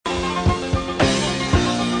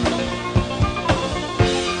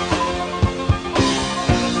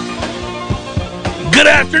Good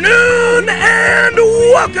afternoon and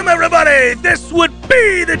welcome, everybody. This would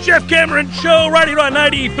be the Jeff Cameron Show right here on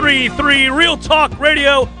 93.3 Real Talk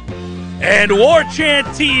Radio and War Chant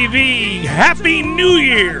TV. Happy New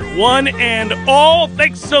Year, one and all.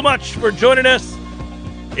 Thanks so much for joining us.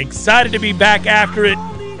 Excited to be back after it.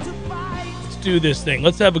 Let's do this thing.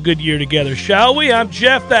 Let's have a good year together, shall we? I'm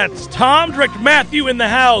Jeff. That's Tom. Director Matthew in the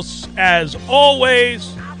house, as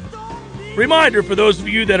always. Reminder for those of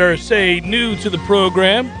you that are, say, new to the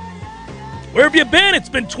program, where have you been? It's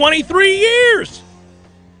been 23 years.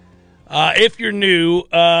 If you're new,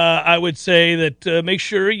 I would say that make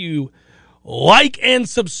sure you like and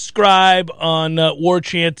subscribe on War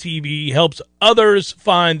Chant TV. Helps others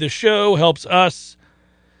find the show, helps us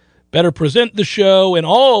better present the show and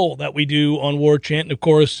all that we do on War Chant. And, of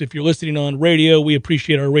course, if you're listening on radio, we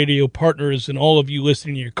appreciate our radio partners and all of you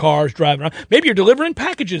listening in your cars, driving around. Maybe you're delivering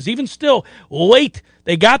packages, even still, late.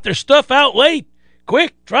 They got their stuff out late.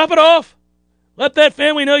 Quick, drop it off. Let that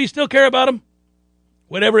family know you still care about them.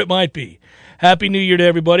 Whatever it might be. Happy New Year to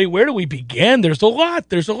everybody. Where do we begin? There's a lot.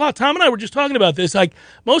 Tom and I were just talking about this. Like,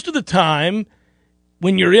 most of the time,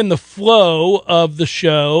 when you're in the flow of the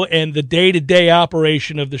show and the day-to-day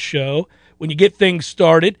operation of the show, when you get things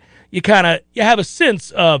started, you have a sense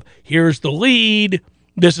of, here's the lead,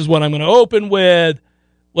 this is what I'm going to open with,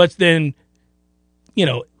 let's then,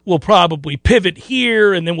 we'll probably pivot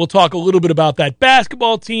here, and then we'll talk a little bit about that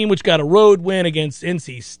basketball team, which got a road win against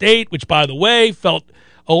NC State, which, by the way, felt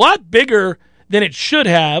a lot bigger than it should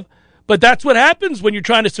have. But that's what happens when you're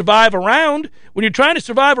trying to survive around. When you're trying to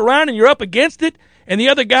survive around and you're up against it, and the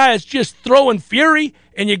other guy is just throwing fury,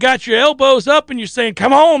 and you got your elbows up, and you're saying,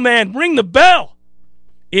 come on, man, ring the bell.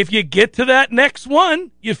 If you get to that next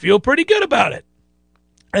one, you feel pretty good about it.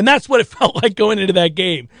 And that's what it felt like going into that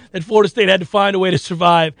game, that Florida State had to find a way to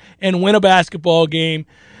survive and win a basketball game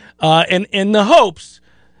and in the hopes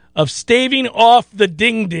of staving off the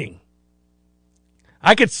ding-ding.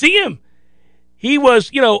 I could see him. He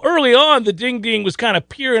was, early on, the ding-ding was kind of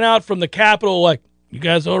peering out from the Capitol like, you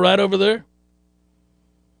guys all right over there?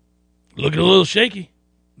 Looking a little shaky.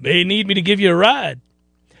 May need me to give you a ride.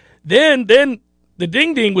 Then the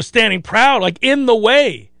ding-ding was standing proud, like in the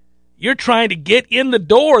way. You're trying to get in the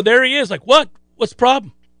door. There he is. Like, what? What's the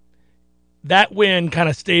problem? That win kind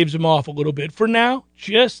of staves him off a little bit. For now,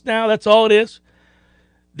 just now, that's all it is.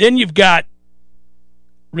 Then you've got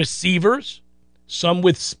receivers, some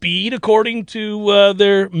with speed, according to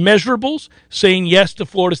their measurables, saying yes to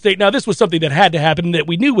Florida State. Now, this was something that had to happen, that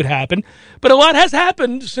we knew would happen, but a lot has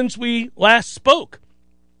happened since we last spoke.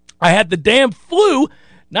 I had the damn flu,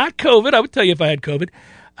 not COVID. I would tell you if I had COVID.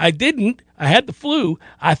 I didn't. I had the flu.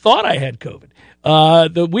 I thought I had COVID.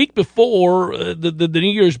 The week before the New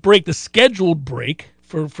Year's break, the scheduled break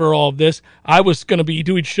for all of this, I was going to be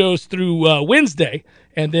doing shows through Wednesday,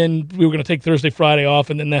 and then we were going to take Thursday, Friday off,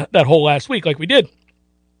 and then that whole last week like we did.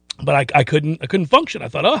 But I couldn't function. I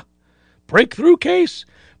thought, breakthrough case.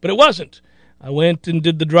 But it wasn't. I went and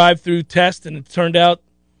did the drive-through test, and it turned out,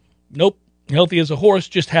 nope, healthy as a horse,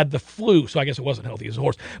 just had the flu. So I guess it wasn't healthy as a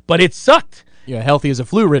horse. But it sucked. Yeah, healthy as a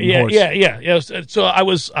flu-ridden horse. Yeah. So I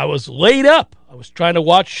was laid up. I was trying to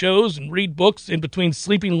watch shows and read books in between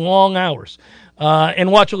sleeping long hours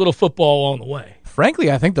and watch a little football along the way.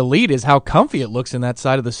 Frankly, I think the lead is how comfy it looks in that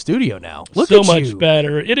side of the studio now. Look so at much you.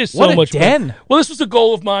 Better. It is what so much den. Better. Well, this was a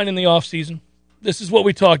goal of mine in the offseason. This is what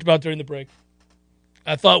we talked about during the break.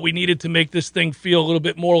 I thought we needed to make this thing feel a little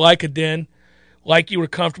bit more like a den, like you were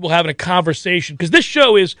comfortable having a conversation. Because this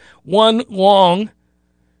show is one long,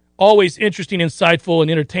 always interesting, insightful,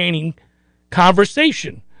 and entertaining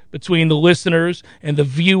conversation between the listeners and the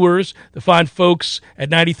viewers, the fine folks at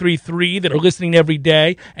 93.3 that are listening every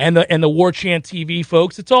day, and the War Chant TV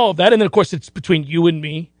folks. It's all of that. And then, of course, it's between you and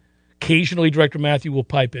me. Occasionally, Director Matthew will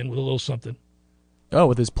pipe in with a little something. Oh,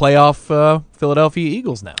 with his playoff Philadelphia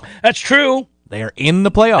Eagles now. That's true. They are in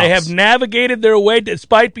the playoffs. They have navigated their way,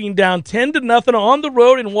 despite being down 10-0 on the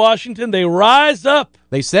road in Washington. They rise up.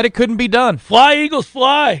 They said it couldn't be done. Fly, Eagles,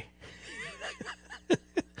 fly.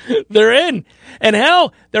 They're in. And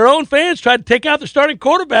hell, their own fans tried to take out their starting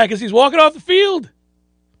quarterback as he's walking off the field.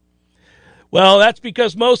 Well, that's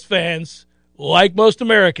because most fans, like most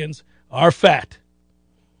Americans, are fat.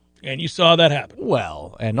 And you saw that happen.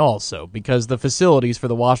 Well, and also because the facilities for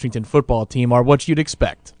the Washington football team are what you'd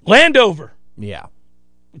expect. Landover. Yeah.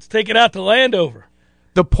 Let's take it out to Landover.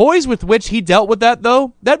 The poise with which he dealt with that,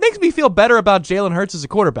 though, that makes me feel better about Jalen Hurts as a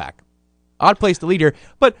quarterback. Odd place to lead here,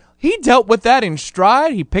 but he dealt with that in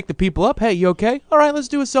stride. He picked the people up. Hey, you okay? All right, let's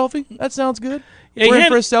do a selfie. That sounds good. Yeah, we're in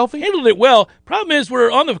for a selfie. Handled it well. Problem is,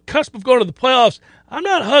 we're on the cusp of going to the playoffs. I'm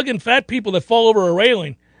not hugging fat people that fall over a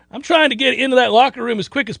railing. I'm trying to get into that locker room as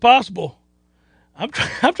quick as possible. I'm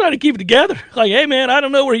trying to keep it together. Like, hey, man, I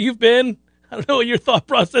don't know where you've been. I don't know what your thought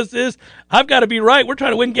process is. I've got to be right. We're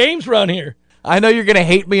trying to win games around here. I know you're going to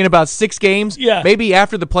hate me in about 6 games. Yeah. Maybe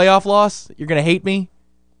after the playoff loss, you're going to hate me.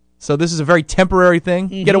 So this is a very temporary thing.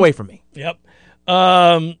 Mm-hmm. Get away from me. Yep.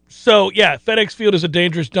 FedEx Field is a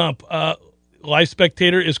dangerous dump. Live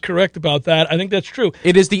Spectator is correct about that. I think that's true.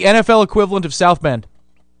 It is the NFL equivalent of South Bend.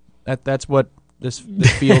 That's what this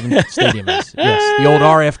field and stadium is. Yes, the old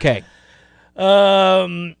RFK.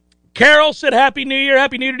 Carol said, Happy New Year.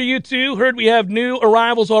 Happy New Year to you, too. Heard we have new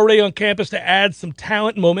arrivals already on campus to add some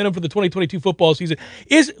talent and momentum for the 2022 football season.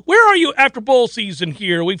 Where are you after bowl season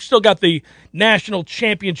here? We've still got the national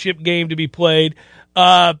championship game to be played.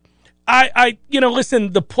 Listen,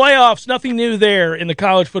 the playoffs, nothing new there in the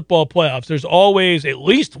college football playoffs. There's always at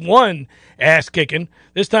least one ass kicking.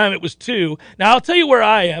 This time it was 2. Now, I'll tell you where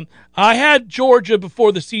I am. I had Georgia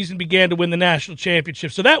before the season began to win the national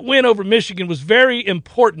championship. So that win over Michigan was very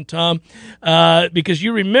important, Tom, because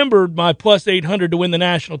you remembered my plus 800 to win the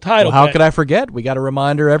national title. Well, how could I forget? We got a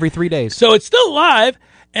reminder every 3 days. So it's still live.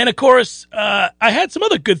 And, of course, I had some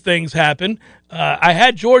other good things happen. I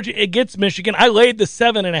had Georgia against Michigan. I laid the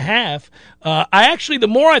 7.5. The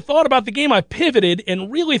more I thought about the game, I pivoted and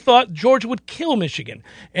really thought Georgia would kill Michigan.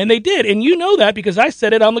 And they did. And you know that because I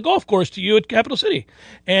said it on the golf course to you at Capital City.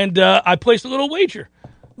 And I placed a little wager.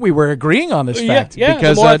 We were agreeing on this fact. Yeah.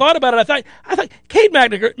 Because, the more I thought about it, I thought Cade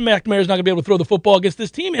McNamara is not going to be able to throw the football against this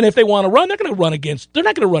team, and if they want to run, they're not going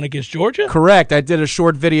to run against Georgia. Correct. I did a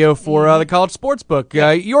short video for the College Sportsbook,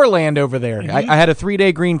 your land over there. I had a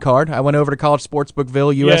 3-day green card. I went over to College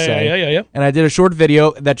Sportsbookville, USA, Yeah. and I did a short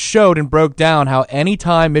video that showed and broke down how any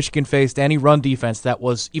time Michigan faced any run defense that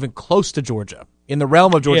was even close to Georgia, in the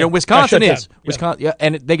realm of Georgia, Wisconsin is. Wisconsin,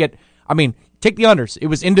 and they get, take the unders. It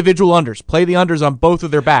was individual unders. Play the unders on both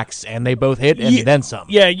of their backs, and they both hit and then some.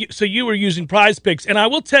 Yeah, so you were using Prize Picks, and I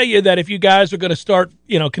will tell you that if you guys are going to start,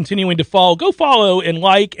 continuing to follow, go follow and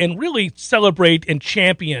like and really celebrate and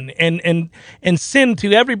champion and send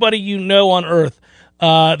to everybody you know on earth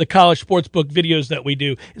the College Sportsbook videos that we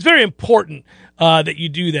do. It's very important that you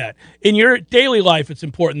do that. In your daily life, it's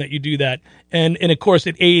important that you do that. And of course,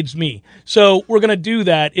 it aids me. So we're going to do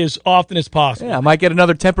that as often as possible. Yeah, I might get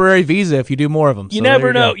another temporary visa if you do more of them. You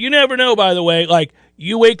never know. You never know, by the way. Like,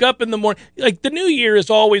 you wake up in the morning. Like, the new year is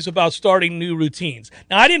always about starting new routines.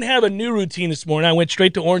 Now, I didn't have a new routine this morning. I went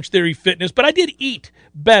straight to Orange Theory Fitness, but I did eat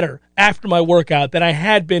better after my workout than I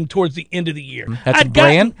had been towards the end of the year. That's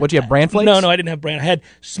bran? What'd you have, bran flakes? No, I didn't have bran. I had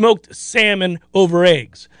smoked salmon over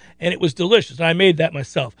eggs, and it was delicious. I made that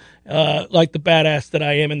myself, like the badass that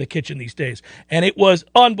I am in the kitchen these days. And it was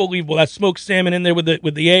unbelievable. That smoked salmon in there with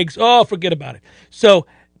the eggs. Oh, forget about it. So,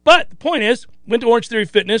 but the point is, went to Orange Theory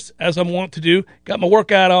Fitness, as I'm wont to do, got my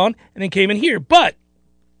workout on, and then came in here. But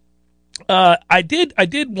I did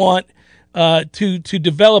want to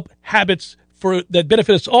develop habits that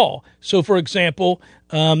benefit us all. So, for example,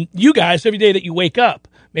 you guys, every day that you wake up,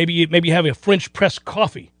 maybe you have a French press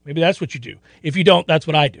coffee. Maybe that's what you do. If you don't, that's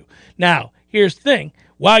what I do. Now, here's the thing.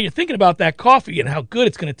 While you're thinking about that coffee and how good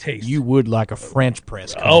it's going to taste. You would like a French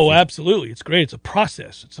press coffee. Oh, absolutely. It's great. It's a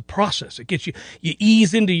process. It gets you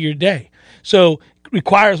ease into your day. So it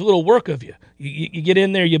requires a little work of you. You get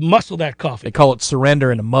in there, you muscle that coffee. They call it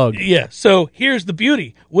surrender in a mug. Yeah. So here's the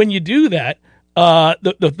beauty. When you do that,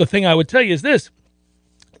 the thing I would tell you is this.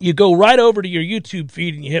 You go right over to your YouTube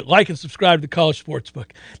feed and you hit like and subscribe to the College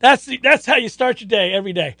Sportsbook. That's how you start your day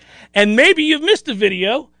every day. And maybe you've missed a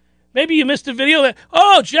video. Maybe you missed a video that,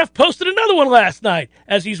 Jeff posted another one last night,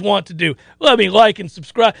 as he's wont to do. Let me like and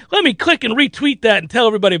subscribe. Let me click and retweet that and tell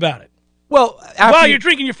everybody about it. Well, while you're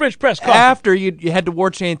drinking your French press coffee. After you head to War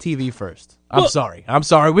Chant TV first. I'm sorry.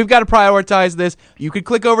 We've got to prioritize this. You could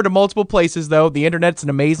click over to multiple places, though. The Internet's an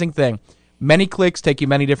amazing thing. Many clicks take you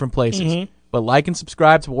many different places. Mm-hmm. But like and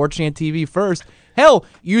subscribe to War Chant TV first. Hell,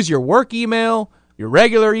 use your work email, your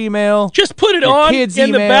regular email. Just put it on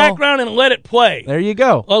in the background and let it play. There you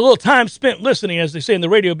go. A little time spent listening, as they say in the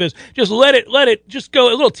radio biz. Just let it just go,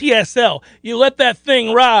 a little TSL. You let that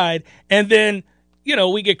thing ride, and then,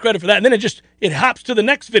 we get credit for that. And then it hops to the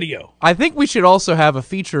next video. I think we should also have a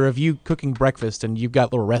feature of you cooking breakfast and you've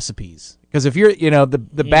got little recipes. Because if you're, the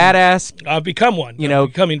badass. I've become one. I'm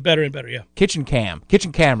becoming better and better, yeah. Kitchen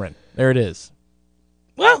Cameron. There it is.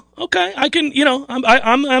 Well, okay, I can.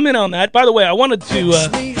 I'm in on that. By the way, I wanted to.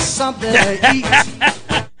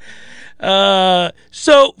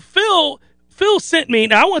 So Phil sent me.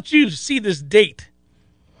 Now I want you to see this date.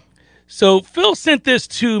 So Phil sent this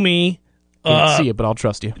to me. Can't see it, but I'll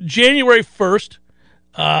trust you. January 1st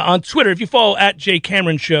on Twitter. If you follow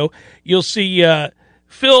 @JCameronShow, you'll see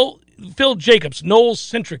Phil Jacobs, Knowles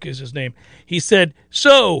Centric is his name. He said,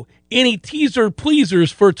 so, any teaser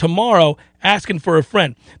pleasers for tomorrow, asking for a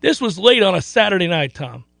friend. This was late on a Saturday night,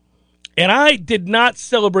 Tom. And I did not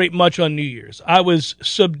celebrate much on New Year's. I was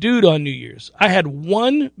subdued on New Year's. I had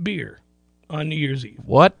one beer on New Year's Eve.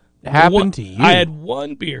 What happened to you? I had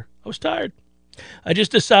one beer. I was tired. I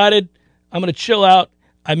just decided I'm going to chill out.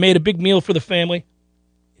 I made a big meal for the family,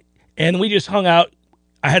 and we just hung out.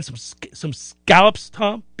 I had some scallops,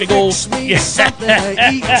 Tom. Big old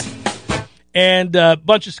and a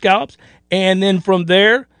bunch of scallops. And then from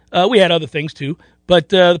there, we had other things too. But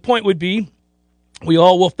the point would be, we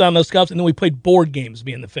all wolfed down those scallops, and then we played board games,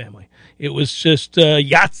 me and the family. It was just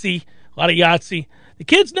Yahtzee, a lot of Yahtzee. The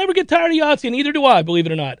kids never get tired of Yahtzee, and neither do I, believe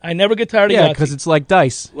it or not. I never get tired of Yahtzee. Yeah, because it's like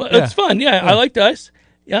dice. Well, it's fun. Yeah, I like dice.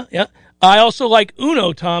 Yeah. I also like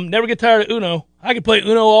Uno, Tom. Never get tired of Uno. I could play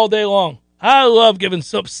Uno all day long. I love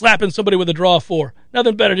slapping somebody with a draw 4.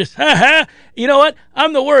 Nothing better. Just, ha. You know what?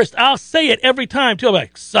 I'm the worst. I'll say it every time, too. I'm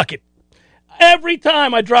like, suck it. Every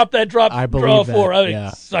time I drop that draw 4, I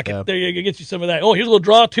mean, suck it. There you go. Get you some of that. Oh, here's a little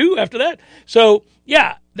draw 2 after that. So,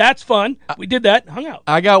 yeah, that's fun. We did that, hung out.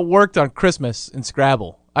 I got worked on Christmas in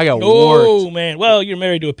Scrabble. worked. Oh, man. Well, you're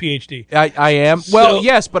married to a PhD. I am. Well,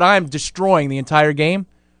 yes, but I'm destroying the entire game.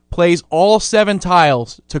 Plays all 7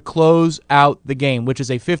 tiles to close out the game, which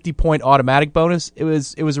is a 50-point automatic bonus. It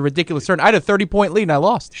was a ridiculous turn. I had a 30-point lead, and I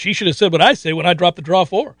lost. She should have said what I say when I dropped the draw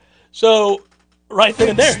 4. So, right then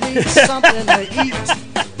and there.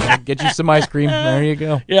 Get you some ice cream. There you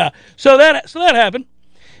go. Yeah. So that happened.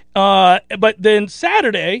 But then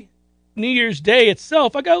Saturday, New Year's Day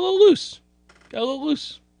itself, I got a little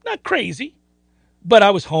loose. Not crazy, but I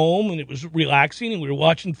was home, and it was relaxing, and we were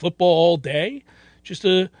watching football all day. Just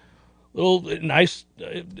a little nice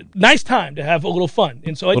time to have a little fun.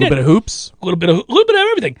 And so I did. A little bit of hoops. A little bit of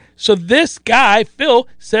everything. So this guy, Phil,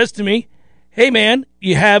 says to me, hey, man,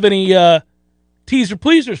 you have any teaser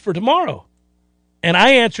pleasers for tomorrow? And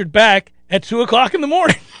I answered back at 2 o'clock in the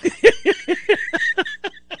morning.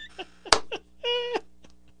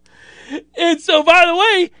 And so, by the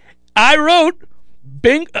way, I wrote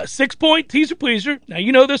a 6-point teaser pleaser. Now,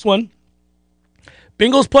 you know this one.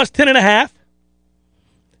 Bengals plus 10.5.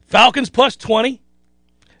 Falcons plus 20.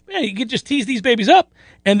 Man, you could just tease these babies up.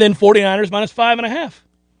 And then 49ers minus 5.5.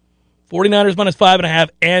 49ers minus 5.5.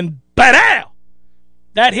 And ba-dow!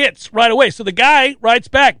 That hits right away. So the guy writes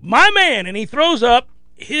back, my man, and he throws up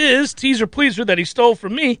his teaser pleaser that he stole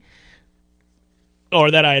from me,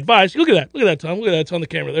 or that I advised. Look at that, Tom. Look at that. It's on the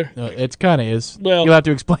camera there. It kind of is. Well, you'll have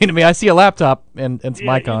to explain to me. I see a laptop and some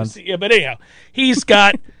icons. Yeah, but anyhow, he's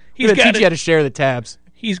got teach you how to share the tabs.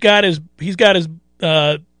 He's got his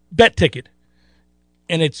bet ticket,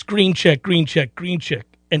 and it's green check,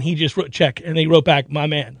 and he just wrote check, and he wrote back, my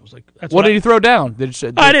man. I was like, that's what did he throw down?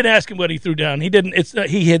 I didn't ask him what he threw down. He didn't.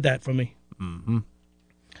 He hid that from me. Mm-hmm.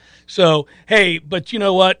 So hey, but you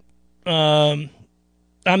know what? I'm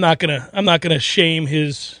not gonna shame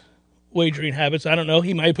his wagering habits. I don't know.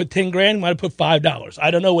 He might have put $10,000. He might have put $5.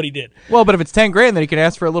 I don't know what he did. Well, but if it's $10,000, then he can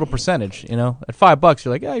ask for a little percentage. You know, at $5,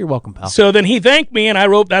 you're like, yeah, you're welcome, pal. So then he thanked me, and I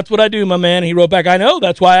wrote, that's what I do, my man. He wrote back, I know.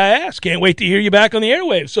 That's why I asked. Can't wait to hear you back on the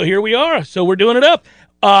airwaves. So here we are. So we're doing it up.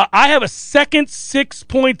 I have a second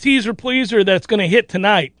 6-point teaser pleaser that's going to hit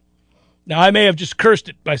tonight. Now, I may have just cursed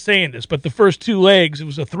it by saying this, but the first 2 legs, it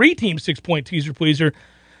was a 3-team 6-point teaser pleaser.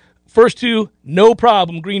 First 2, no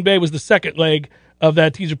problem. Green Bay was the second leg of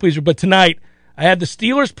that teaser pleaser. But tonight, I had the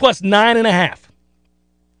Steelers plus 9.5.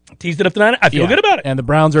 Teased it up to 9. I feel good about it. And the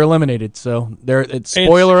Browns are eliminated, so it's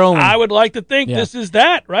spoiler only. I would like to think this is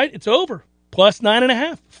that, right? It's over. Plus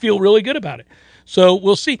 9.5. Feel really good about it. So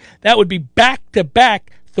we'll see. That would be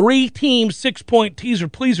back-to-back 3-team 6-point teaser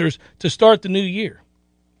pleasers to start the new year.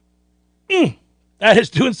 That is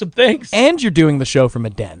doing some things. And you're doing the show from a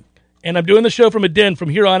den. And I'm doing the show from a den from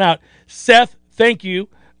here on out. Seth, thank you.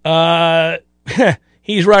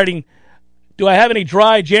 He's writing, do I have any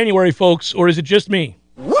dry January, folks, or is it just me?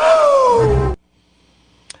 Woo!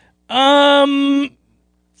 I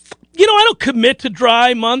don't commit to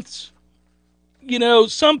dry months.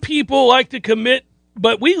 Some people like to commit,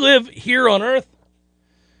 but we live here on Earth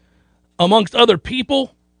amongst other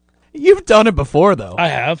people. You've done it before, though. I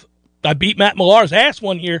have. I beat Matt Millar's ass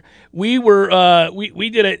one year. We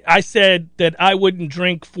did it. I said that I wouldn't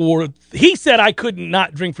drink he said I couldn't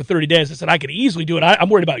not drink for 30 days. I said I could easily do it. I'm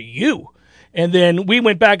worried about you. And then we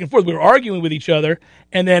went back and forth. We were arguing with each other.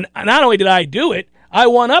 And then not only did I do it, I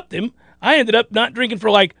one-upped him. I ended up not drinking for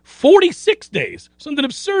like 46 days. Something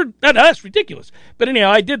absurd. That's ridiculous. But anyhow,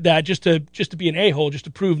 I did that just to be an a-hole, just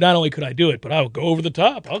to prove not only could I do it, but I'll go over the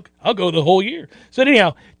top. I'll go the whole year. So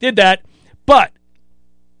anyhow, did that. But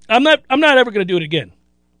I'm not ever going to do it again.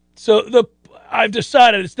 So I've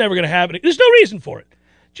decided it's never going to happen. There's no reason for it.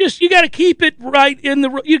 Just you got to keep it right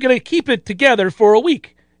you got to keep it together for a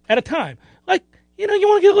week at a time. Like, you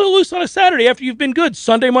want to get a little loose on a Saturday after you've been good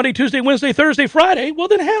Sunday, Monday, Tuesday, Wednesday, Thursday, Friday. Well,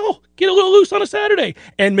 then hell, get a little loose on a Saturday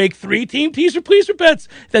and make 3 team teaser pleaser bets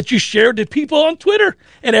that you shared to people on Twitter,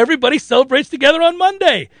 and everybody celebrates together on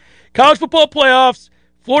Monday. College football playoffs,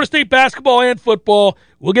 Florida State basketball and football.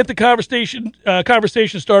 We'll get the conversation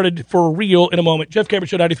started for real in a moment. Jeff Cameron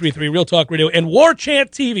Show 93.3, Real Talk Radio, and War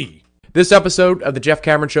Chant TV. This episode of the Jeff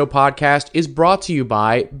Cameron Show podcast is brought to you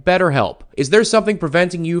by BetterHelp. Is there something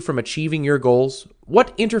preventing you from achieving your goals?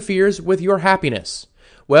 What interferes with your happiness?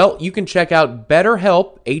 Well, you can check out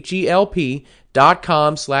BetterHelp,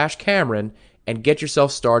 HELP.com/Cameron, and get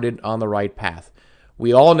yourself started on the right path.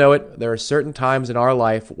 We all know it. There are certain times in our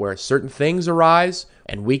life where certain things arise,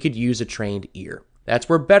 and we could use a trained ear. That's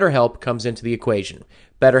where BetterHelp comes into the equation.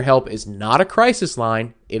 BetterHelp is not a crisis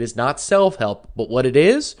line. It is not self-help. But what it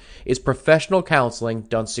is professional counseling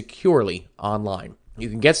done securely online. You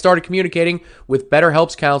can get started communicating with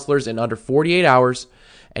BetterHelp's counselors in under 48 hours,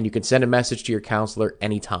 and you can send a message to your counselor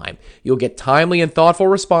anytime. You'll get timely and thoughtful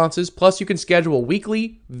responses, plus you can schedule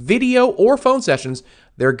weekly video or phone sessions.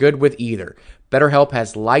 They're good with either. BetterHelp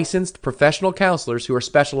has licensed professional counselors who are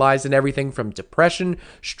specialized in everything from depression,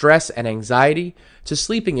 stress, and anxiety to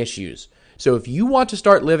sleeping issues. So if you want to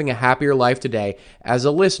start living a happier life today, as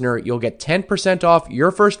a listener, you'll get 10% off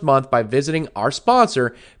your first month by visiting our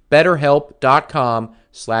sponsor,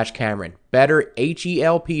 BetterHelp.com/Cameron.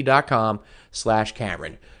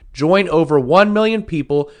 BetterHelp.com/Cameron. Join over 1 million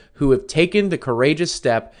people who have taken the courageous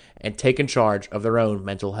step and taken charge of their own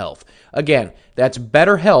mental health. Again, that's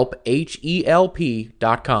BetterHelp,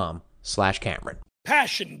 HELP.com/Cameron.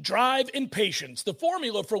 Passion, drive, and patience. The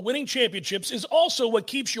formula for winning championships is also what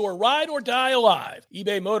keeps your ride or die alive.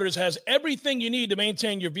 eBay Motors has everything you need to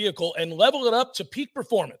maintain your vehicle and level it up to peak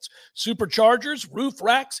performance. Superchargers, roof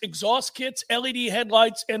racks, exhaust kits, LED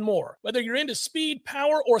headlights, and more. Whether you're into speed,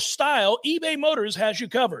 power, or style, eBay Motors has you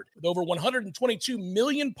covered. With over 122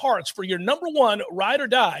 million parts for your number one ride or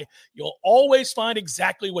die, you'll always find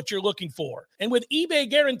exactly what you're looking for. And with eBay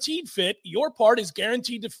Guaranteed Fit, your part is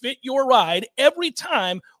guaranteed to fit your ride every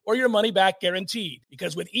time, or your money back guaranteed.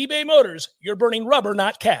 Because with eBay Motors, you're burning rubber,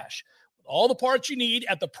 not cash. With all the parts you need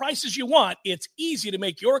at the prices you want, it's easy to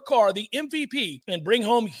make your car the MVP and bring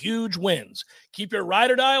home huge wins. Keep your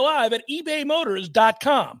ride or die alive at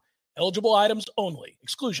ebaymotors.com. Eligible items only.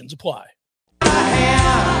 Exclusions apply.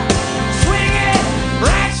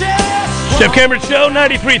 Jeff Cameron Show,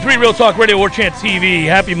 93.3 Real Talk Radio, War Chant TV.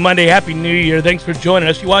 Happy Monday, Happy New Year. Thanks for joining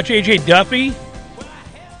us. You watch AJ Duffy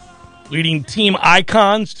leading team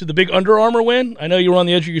icons to the big Under Armour win. I know you were on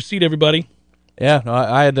the edge of your seat, everybody. Yeah, no,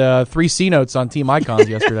 I had 3 C notes on team icons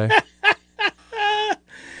yesterday.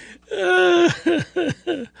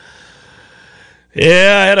 Yeah,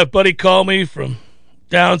 I had a buddy call me from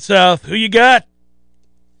down south. Who you got?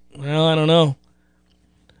 Well, I don't know.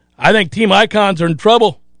 I think team icons are in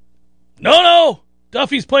trouble. No.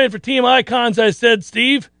 Duffy's playing for team icons, I said,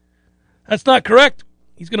 Steve. That's not correct.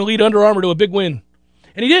 He's going to lead Under Armour to a big win.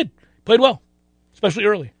 And he did. Played well, especially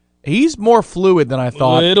early. He's more fluid than I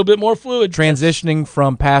thought. A little bit more fluid. Transitioning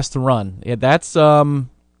from pass to run. Yeah, that's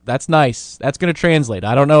nice. That's going to translate.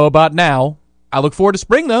 I don't know about now. I look forward to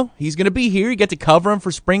spring, though. He's going to be here. You get to cover him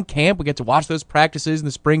for spring camp. We get to watch those practices in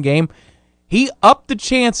the spring game. He upped the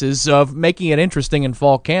chances of making it interesting in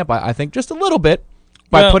fall camp, I think, just a little bit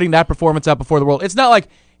by putting that performance out before the world. It's not like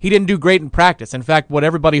he didn't do great in practice. In fact, what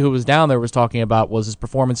everybody who was down there was talking about was his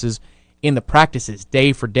performances in the practices,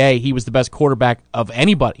 day for day. He was the best quarterback of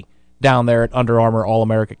anybody down there at Under Armour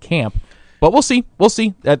All-America Camp. But we'll see.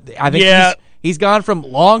 I think he's gone from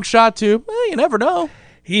long shot to, you never know.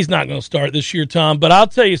 He's not going to start this year, Tom. But I'll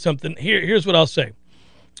tell you something. Here's what I'll say.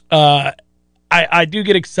 I do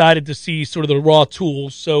get excited to see sort of the raw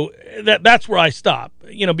tools. So that's where I stop,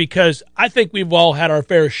 because I think we've all had our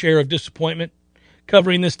fair share of disappointment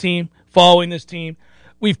covering this team, following this team.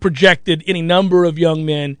 We've projected any number of young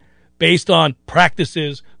men based on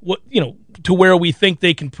practices, to where we think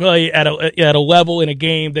they can play at a level in a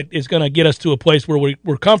game that is going to get us to a place where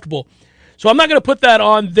we're comfortable. So I'm not going to put that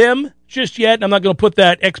on them just yet, and I'm not going to put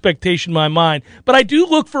that expectation in my mind. But I do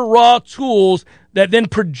look for raw tools that then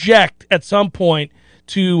project at some point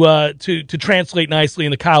to translate nicely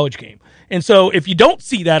in the college game. And so if you don't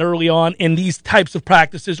see that early on in these types of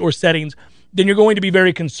practices or settings, then you're going to be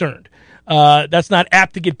very concerned. That's not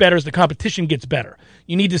apt to get better as the competition gets better.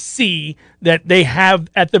 You need to see that they have,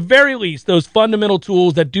 at the very least, those fundamental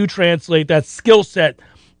tools that do translate, that skill set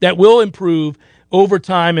that will improve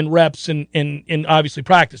overtime and reps and obviously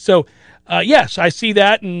practice. So, yes, I see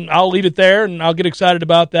that, and I'll leave it there, and I'll get excited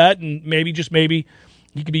about that, and maybe, just maybe,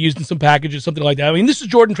 he could be used in some packages, something like that. I mean, this is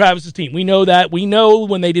Jordan Travis's team. We know that. We know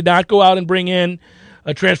when they did not go out and bring in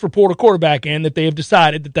a transfer portal quarterback in that they have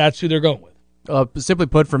decided that that's who they're going with. Simply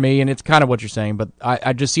put for me, and it's kind of what you're saying, but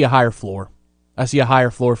I just see a higher floor. I see a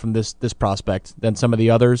higher floor from this prospect than some of the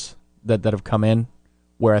others that have come in,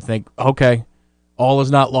 where I think, okay, all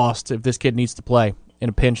is not lost if this kid needs to play in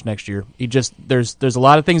a pinch next year. There's a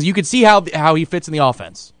lot of things. You could see how he fits in the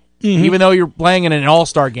offense. Mm-hmm. Even though you're playing in an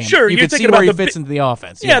all-star game. Sure, you can see where he fits into the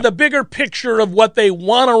offense. Yeah, the bigger picture of what they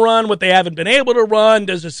want to run, what they haven't been able to run.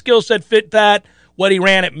 Does the skill set fit that? What he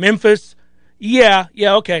ran at Memphis? Yeah,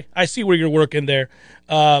 okay. I see where you're working there.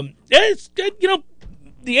 It's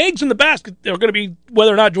the eggs in the basket are going to be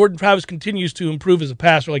whether or not Jordan Travis continues to improve as a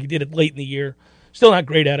passer like he did it late in the year. Still not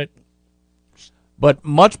great at it. But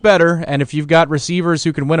much better, and if you've got receivers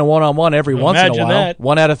who can win a one-on-one every once in a while, that.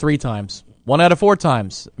 1 out of 3 times. 1 out of 4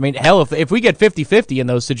 times. I mean, hell, if we get 50-50 in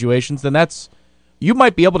those situations, then you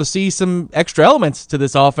might be able to see some extra elements to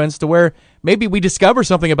this offense to where maybe we discover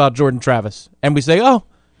something about Jordan Travis, and we say, oh,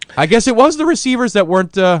 I guess it was the receivers that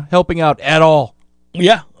weren't helping out at all.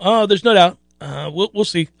 Yeah, there's no doubt. We'll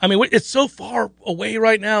see. I mean, it's so far away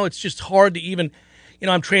right now, it's just hard to even,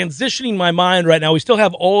 I'm transitioning my mind right now. We still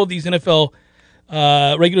have all of these NFL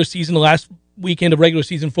regular season, the last weekend of regular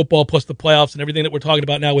season football plus the playoffs and everything that we're talking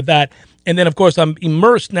about now with that. And then, of course, I'm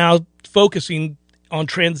immersed now focusing on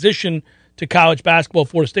transition to college basketball,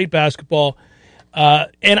 Florida State basketball.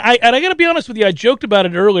 And I got to be honest with you, I joked about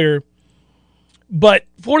it earlier, but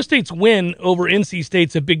Florida State's win over NC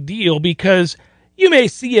State's a big deal because you may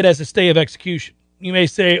see it as a stay of execution. You may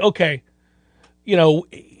say, okay,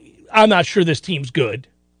 I'm not sure this team's good.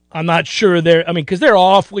 I'm not sure because they're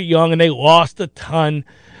awfully young and they lost a ton.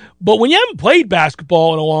 But when you haven't played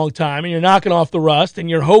basketball in a long time and you're knocking off the rust and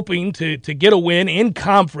you're hoping to get a win in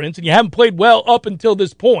conference and you haven't played well up until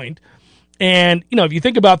this point, and, if you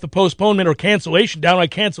think about the postponement or cancellation,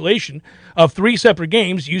 downright cancellation of 3 separate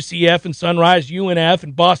games, UCF and Sunrise, UNF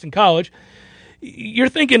and Boston College, you're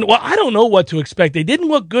thinking, well, I don't know what to expect. They didn't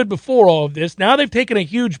look good before all of this. Now they've taken a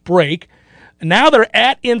huge break. Now they're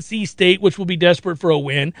at NC State, which will be desperate for a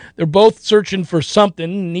win. They're both searching for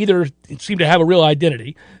something. Neither seem to have a real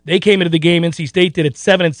identity. They came into the game, NC State did it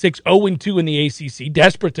 7-6, 0-2 in the ACC,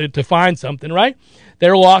 desperate to find something, right?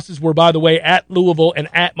 Their losses were, by the way, at Louisville and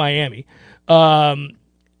at Miami. So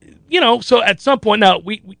at some point now,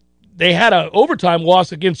 they had an overtime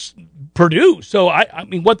loss against Purdue. So, I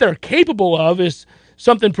mean, what they're capable of is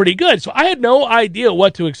something pretty good. So I had no idea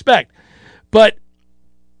what to expect. But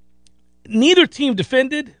neither team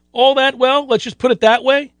defended all that well. Let's just put it that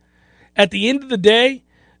way. At the end of the day,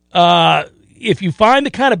 if you find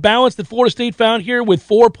the kind of balance that Florida State found here with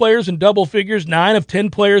 4 players in double figures, 9 of 10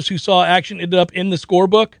 players who saw action ended up in the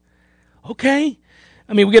scorebook, okay.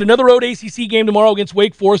 I mean, we get another road ACC game tomorrow against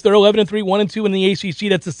Wake Forest. They're 11-3, 1-2 in the ACC.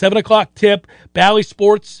 That's a 7 o'clock tip. Bally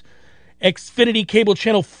Sports, Xfinity Cable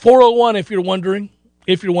Channel 401, if you're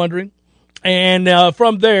wondering. And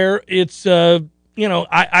from there, it's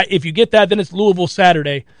if you get that, then it's Louisville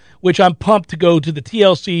Saturday, which I'm pumped to go to the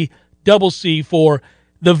TLC Double C for.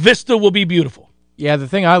 The vista will be beautiful. Yeah, the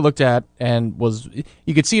thing I looked at and was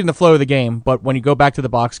you could see it in the flow of the game, but when you go back to the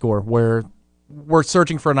box score where we're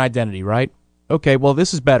searching for an identity, right? Okay, well,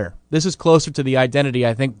 this is better. This is closer to the identity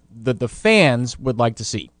I think that the fans would like to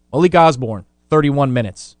see. Malik Osborne, 31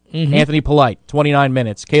 minutes. Mm-hmm. Anthony Polite, 29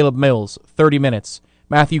 minutes. Caleb Mills, 30 minutes.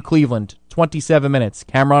 Matthew Cleveland, 27 minutes.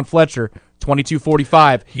 Cameron Fletcher,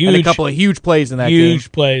 22:45. And a couple of huge plays in that game.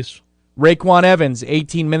 Huge plays. Raekwon Evans,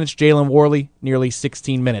 18 minutes. Jalen Worley, nearly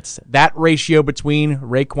 16 minutes. That ratio between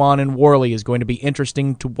Raekwon and Worley is going to be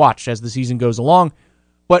interesting to watch as the season goes along.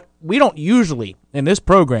 But we don't usually, in this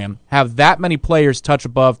program, have that many players touch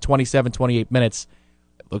above 27, 28 minutes.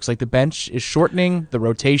 It looks like the bench is shortening. The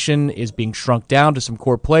rotation is being shrunk down to some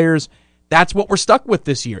core players. That's what we're stuck with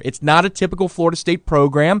this year. It's not a typical Florida State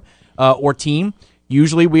program or team.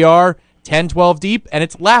 Usually we are 10, 12 deep, and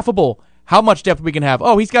it's laughable how much depth we can have.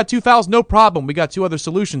 Oh, he's got 2 fouls, no problem. We got 2 other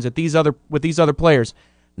solutions with these other players.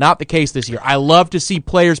 Not the case this year. I love to see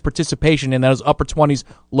players' participation in those upper 20s,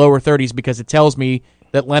 lower 30s, because it tells me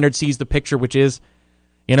that Leonard sees the picture, which is,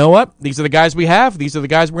 you know what? These are the guys we have. These are the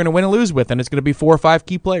guys we're going to win and lose with, and it's going to be 4 or 5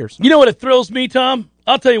 key players. You know what it thrills me, Tom?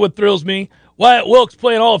 I'll tell you what thrills me. Wyatt Wilkes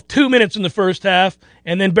playing all of 2 minutes in the first half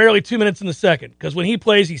and then barely 2 minutes in the second, because when he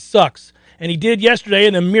plays, he sucks. And he did yesterday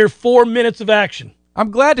in a mere 4 minutes of action. I'm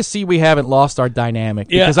glad to see we haven't lost our dynamic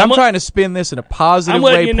because Yeah, I'm trying to spin this in a positive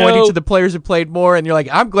way, pointing to the players who played more, and you're like,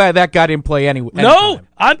 I'm glad that guy didn't play anyway. No,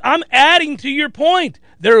 I'm adding to your point.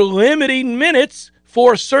 They're limiting minutes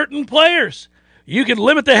for certain players. You could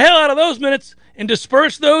limit the hell out of those minutes and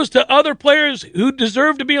disperse those to other players who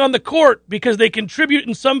deserve to be on the court because they contribute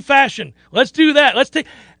in some fashion. Let's do that.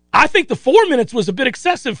 I think the 4 minutes was a bit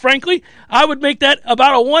excessive, frankly. I would make that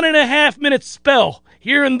about a 1.5 minute spell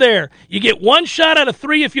here and there. You get one shot out of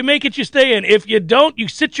 3. If you make it, you stay in. If you don't, you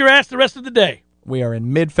sit your ass the rest of the day. We are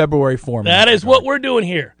in mid-February form. That is what we're doing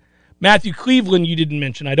here. Matthew Cleveland you didn't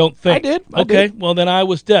mention, I don't think. I did. Well, then I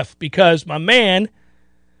was deaf because my man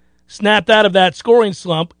snapped out of that scoring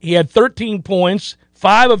slump. He had 13 points,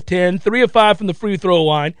 5 of 10, 3 of 5 from the free throw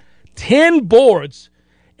line, 10 boards.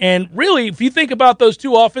 And really, if you think about those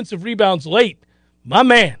 2 offensive rebounds late, my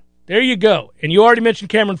man, there you go. And you already mentioned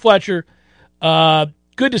Cameron Fletcher.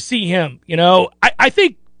 Good to see him. You know, I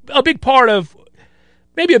think a big part of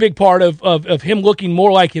him looking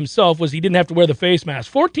more like himself was he didn't have to wear the face mask.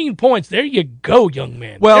 14 points. There you go, young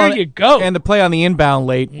man. Well, there you go. And the play on the inbound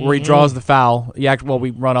late where he draws the foul. We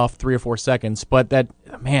run off 3 or 4 seconds. But that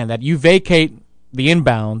you vacate the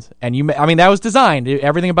inbound, and that was designed.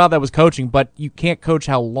 Everything about that was coaching, but you can't coach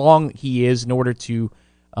how long he is in order to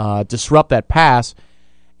disrupt that pass.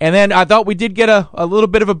 And then I thought we did get a little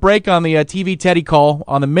bit of a break on the TV Teddy call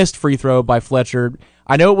on the missed free throw by Fletcher.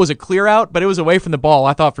 I know it was a clear out, but it was away from the ball.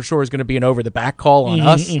 I thought for sure it was going to be an over-the-back call on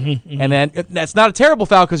us. And then that's not a terrible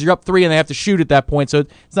foul because you're up 3 and they have to shoot at that point, so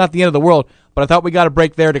it's not the end of the world. But I thought we got a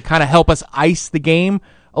break there to kind of help us ice the game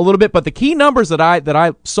a little bit. But the key numbers that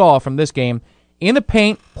I saw from this game, in the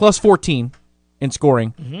paint, plus 14 in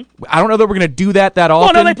scoring. I don't know that we're going to do that often.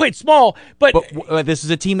 Well, no, they played small, but this is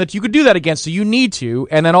a team that you could do that against, so you need to.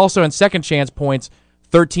 And then also in second chance points,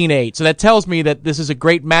 13-8. So that tells me that this is a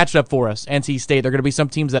great matchup for us, NC State. There are going to be some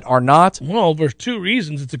teams that are not. Well, there's 2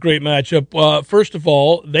 reasons it's a great matchup. First of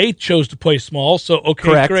all, they chose to play small, so okay,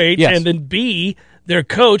 correct. Great. Yes. And then B, their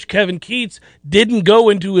coach, Kevin Keats, didn't go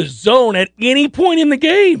into his zone at any point in the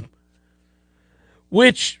game.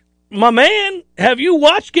 Which, my man, have you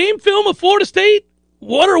watched game film of Florida State?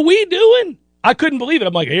 What are we doing? I couldn't believe it.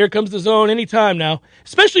 I'm like, here comes the zone anytime now.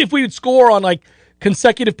 Especially if we would score on like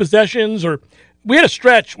consecutive possessions, or we had a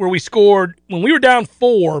stretch where we scored when we were down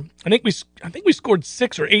 4. I think we scored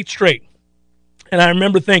 6 or 8 straight. And I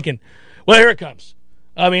remember thinking, well, here it comes.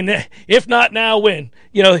 I mean, if not now, when?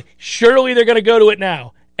 You know, surely they're going to go to it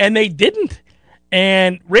now. And they didn't.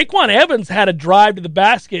 And Raekwon Evans had a drive to the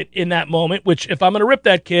basket in that moment, which if I'm going to rip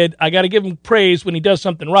that kid, I got to give him praise when he does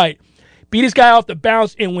something right. Beat his guy off the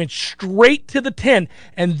bounce and went straight to the 10.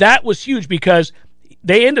 And that was huge because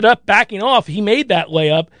they ended up backing off. He made that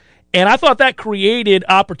layup. And I thought that created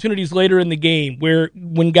opportunities later in the game where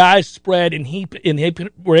when guys spread and he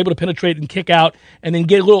were able to penetrate and kick out and then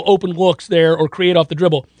get little open looks there or create off the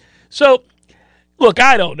dribble. So, look,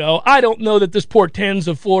 I don't know. I don't know that this portends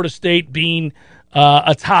of Florida State being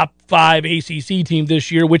a top 5 ACC team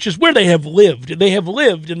this year, which is where they have lived. They have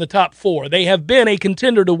lived in the top 4. They have been a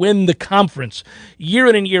contender to win the conference year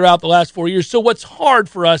in and year out the last 4 years. So what's hard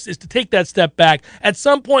for us is to take that step back. At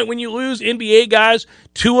some point when you lose NBA guys,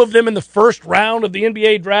 2 of them in the first round of the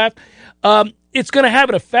NBA draft, it's going to have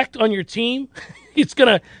an effect on your team. It's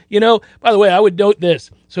going to, by the way, I would note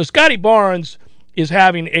this. So Scotty Barnes is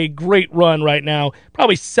having a great run right now,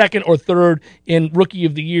 probably 2nd or 3rd in Rookie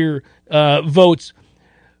of the Year votes.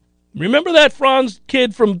 Remember that Franz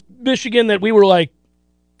kid from Michigan that we were like,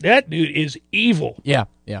 that dude is evil? Yeah.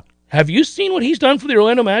 Have you seen what he's done for the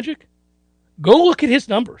Orlando Magic? Go look at his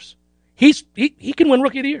numbers. He can win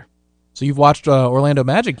Rookie of the Year. So you've watched Orlando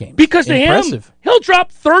Magic games. Because to Impressive. him, he'll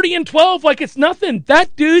drop 30 and 12 like it's nothing.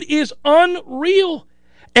 That dude is unreal.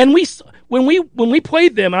 And when we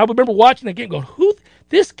played them, I remember watching the game going,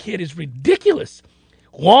 this kid is ridiculous.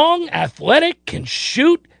 Long, athletic, can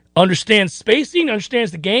shoot, understands spacing,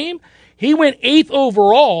 understands the game. He went 8th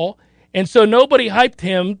overall, and so nobody hyped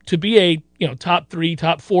him to be a top 3,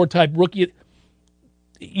 top 4 type rookie.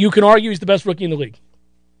 You can argue he's the best rookie in the league.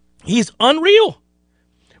 He's unreal,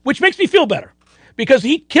 which makes me feel better because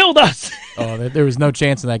he killed us. There was no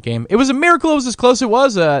chance in that game. It was a miracle it was as close as it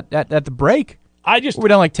was at the break. We're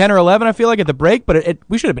down like 10 or 11, I feel like, at the break, but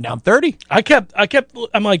we should have been down 30.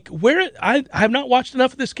 I'm like, I have not watched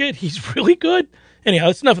enough of this kid. He's really good. Anyhow,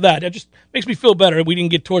 that's enough of that. It just makes me feel better. We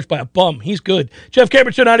didn't get torched by a bum. He's good. Jeff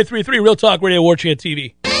Cameron Show 93.3, Real Talk Radio, War Chant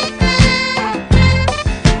TV.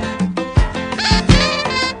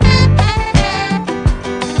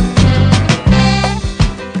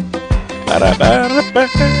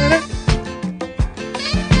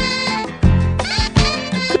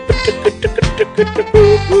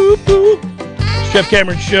 Jeff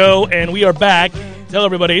Cameron Show, and we are back. Tell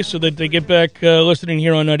everybody so that they get back listening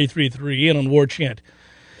here on 93.3 and on War Chant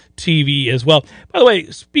TV as well. By the way,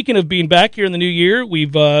 speaking of being back here in the new year,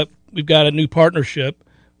 we've got a new partnership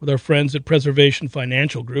with our friends at Preservation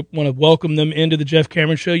Financial Group. Want to welcome them into the Jeff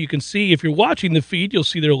Cameron Show. You can see, if you're watching the feed, you'll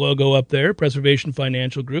see their logo up there, Preservation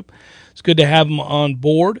Financial Group. It's good to have them on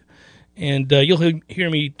board, and you'll hear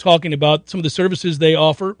me talking about some of the services they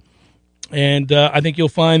offer. And I think you'll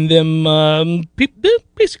find them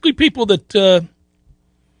basically people that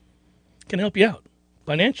can help you out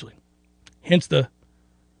financially. Hence the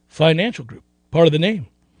financial group, part of the name.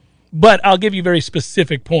 But I'll give you very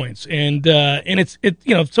specific points, and it's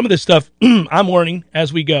some of this stuff I'm learning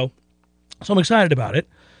as we go, so I'm excited about it,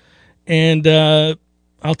 and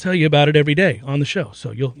I'll tell you about it every day on the show.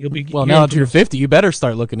 So you'll be well. Now that you're 50, you better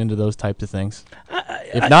start looking into those types of things.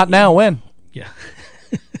 If not now, when? Yeah.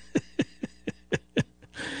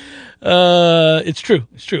 It's true.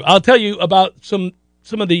 It's true. I'll tell you about some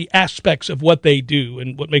of the aspects of what they do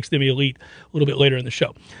and what makes them elite a little bit later in the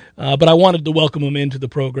show. But I wanted to welcome them into the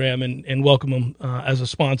program and welcome them as a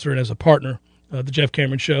sponsor and as a partner of the Jeff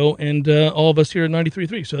Cameron Show and all of us here at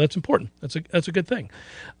 93.3. So that's important. That's a good thing.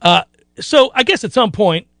 So I guess at some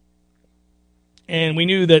point, and we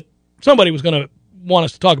knew that somebody was going to want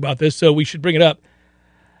us to talk about this, so we should bring it up.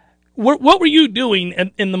 What were you doing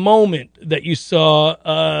in the moment that you saw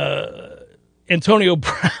Antonio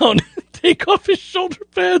Brown take off his shoulder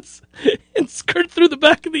pads and skirt through the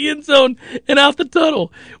back of the end zone and out the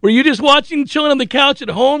tunnel? Were you just watching, chilling on the couch at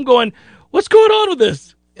home going, what's going on with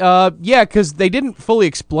this? Yeah, because they didn't fully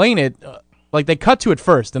explain it. Like, they cut to it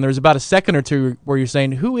first, and there was about a second or two where you're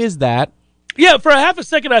saying, who is that? Yeah, for a half a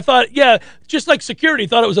second I thought, just like security,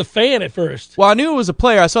 thought it was a fan at first. Well, I knew it was a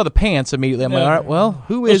player. I saw the pants immediately. I'm like, all right, well,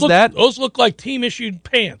 who is that? Those look like team-issued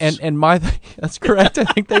pants. And that's correct. I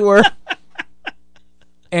think they were.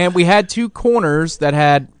 And we had two corners that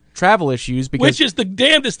had travel issues. Which is the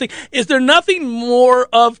damnedest thing. Is there nothing more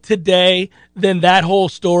of today than that whole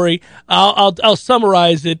story? I'll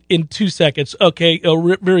summarize it in 2 seconds. Okay,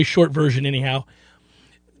 very short version anyhow.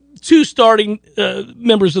 Two starting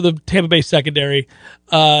members of the Tampa Bay secondary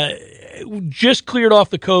just cleared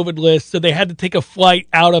off the COVID list, so they had to take a flight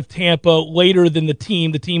out of Tampa later than the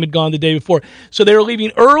team. The team had gone the day before. So they were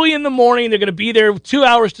leaving early in the morning. They're going to be there with 2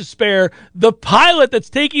 hours to spare. The pilot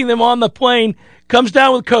that's taking them on the plane comes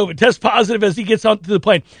down with COVID, tests positive as he gets onto the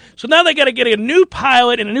plane. So now they got to get a new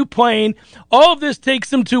pilot and a new plane. All of this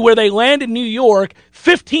takes them to where they land in New York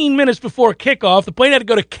 15 minutes before kickoff. The plane had to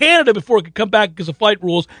go to Canada before it could come back because of flight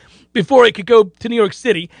rules, before it could go to New York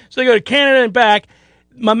City. So they go to Canada and back.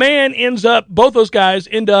 My man both those guys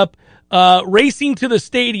end up racing to the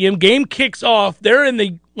stadium. Game kicks off. They're in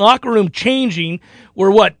the locker room changing.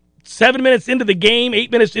 We're 7 minutes into the game,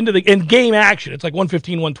 8 minutes into the game action. It's like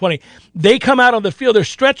 1:15, 1:20. They come out on the field. They're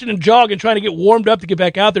stretching and jogging, trying to get warmed up to get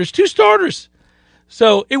back out. There's two starters.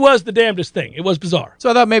 So it was the damnedest thing. It was bizarre. So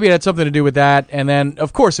I thought maybe it had something to do with that. And then,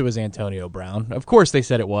 of course, it was Antonio Brown. Of course they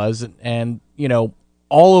said it was. And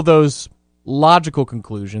all of those logical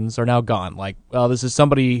conclusions are now gone. Like, well, this is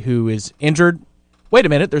somebody who is injured. Wait a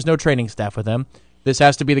minute, there's no training staff with them. This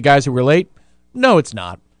has to be the guys who were late? No, it's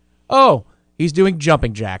not. Oh, he's doing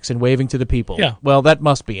jumping jacks and waving to the people. Yeah. Well, that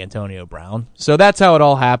must be Antonio Brown. So that's how it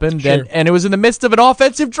all happened. Sure. And it was in the midst of an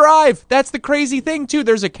offensive drive. That's the crazy thing, too.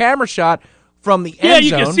 There's a camera shot from the end zone. Yeah,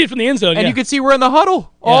 you can see it from the end zone. And you can see we're in the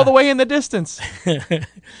huddle all the way in the distance.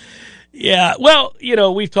 Yeah, well,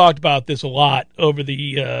 we've talked about this a lot over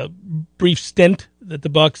the brief stint that the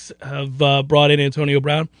Bucs have brought in Antonio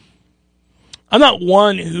Brown. I'm not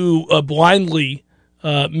one who blindly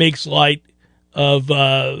makes light of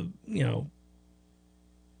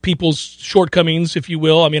people's shortcomings, if you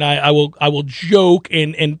will. I mean, I will joke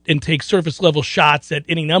and take surface level shots at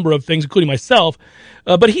any number of things, including myself.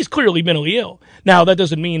 But he's clearly mentally ill. Now, that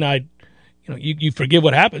doesn't mean you forgive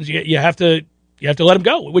what happens. You have to let him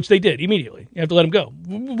go, which they did immediately. You have to let him go.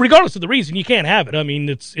 Regardless of the reason, you can't have it. I mean,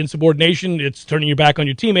 it's insubordination. It's turning your back on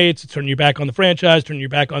your teammates. It's turning your back on the franchise, turning your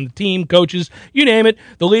back on the team, coaches, you name it,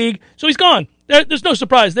 the league. So he's gone. There's no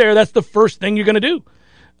surprise there. That's the first thing you're going to do.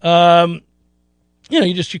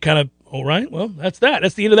 You kind of, all right, well, that's that.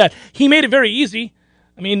 That's the end of that. He made it very easy.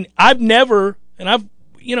 I mean, I don't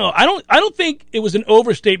think it was an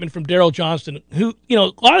overstatement from Daryl Johnston, who, a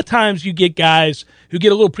lot of times you get guys who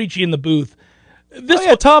get a little preachy in the booth.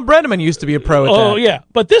 Tom Brenneman used to be a pro at that. Oh, yeah,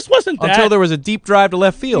 but this wasn't that. Until there was a deep drive to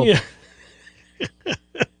left field. Yeah.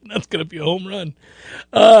 That's going to be a home run.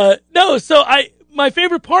 My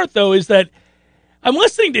favorite part, though, is that I'm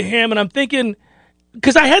listening to him and I'm thinking,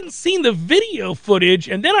 because I hadn't seen the video footage,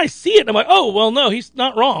 and then I see it, and I'm like, oh, well, no, he's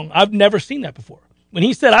not wrong. I've never seen that before. When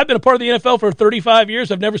he said, I've been a part of the NFL for 35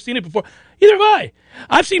 years, I've never seen it before. Either have I.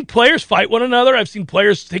 I've seen players fight one another. I've seen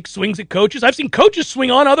players take swings at coaches. I've seen coaches swing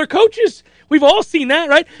on other coaches. We've all seen that,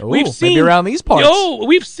 right? Ooh, we've seen maybe around these parts.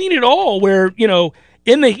 We've seen it all where,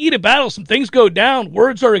 in the heat of battle, some things go down,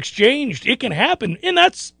 words are exchanged. It can happen, and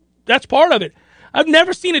that's part of it. I've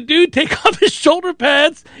never seen a dude take off his shoulder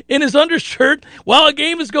pads in his undershirt while a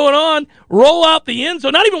game is going on, roll out the end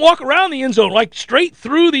zone, not even walk around the end zone, like straight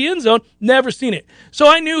through the end zone. Never seen it. So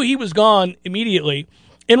I knew he was gone immediately,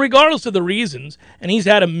 and regardless of the reasons, and he's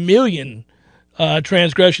had a million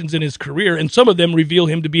transgressions in his career, and some of them reveal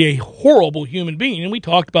him to be a horrible human being, and we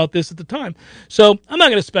talked about this at the time. So I'm not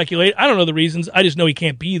going to speculate. I don't know the reasons. I just know he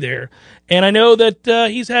can't be there. And I know that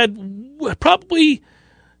he's had probably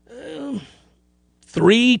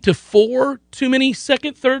 3 to 4 too many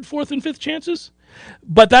second, third, fourth, and fifth chances.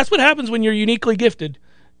 But that's what happens when you're uniquely gifted.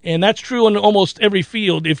 And that's true in almost every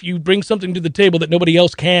field. If you bring something to the table that nobody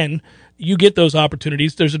else can, you get those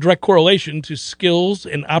opportunities. There's a direct correlation to skills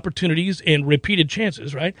and opportunities and repeated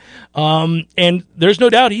chances, right? And there's no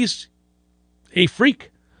doubt he's a freak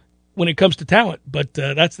when it comes to talent. But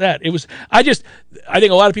that's that. I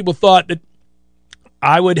think a lot of people thought that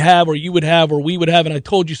I would have, or you would have, or we would have, and I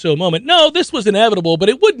told you so moment. No, this was inevitable, but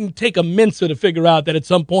it wouldn't take a Mensa to figure out that at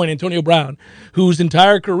some point Antonio Brown, whose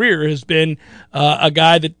entire career has been a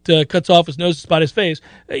guy that cuts off his nose to spot his face,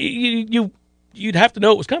 you'd have to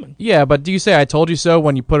know it was coming. Yeah, but do you say I told you so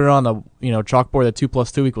when you put it on the chalkboard that 2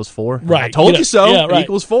 + 2 = 4? Right. I told you so. Yeah, right. It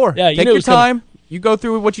equals 4. Yeah, Take your time. You go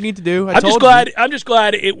through what you need to do. I'm just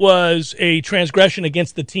glad it was a transgression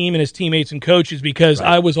against the team and his teammates and coaches, because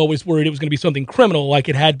I was always worried it was going to be something criminal like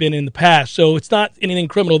it had been in the past. So it's not anything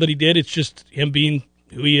criminal that he did. It's just him being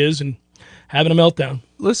who he is and having a meltdown.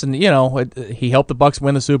 Listen, he helped the Bucs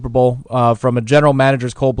win the Super Bowl. From a general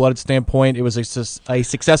manager's cold-blooded standpoint, it was a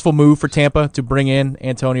successful move for Tampa to bring in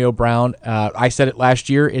Antonio Brown. I said it last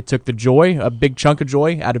year. It took a big chunk of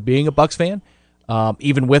joy out of being a Bucs fan.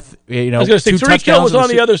 Even with I was going to say, Tariq Hill was on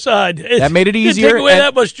the other side. That made it easier. Didn't take away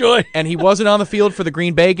that much joy. And he wasn't on the field for the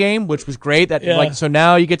Green Bay game, which was great. So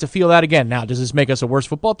now you get to feel that again. Now, does this make us a worse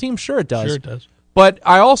football team? Sure it does. Sure it does. But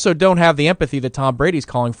I also don't have the empathy that Tom Brady's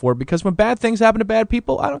calling for, because when bad things happen to bad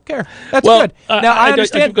people, I don't care. That's good. Now, I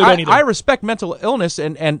understand. I respect mental illness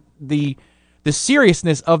and the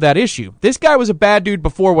seriousness of that issue. This guy was a bad dude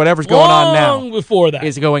before whatever's going on now. Long before that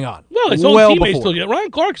is going on. Well, his own teammates still get.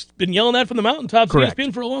 Ryan Clark's been yelling that from the mountaintops of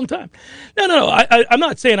ESPN for a long time. No. I'm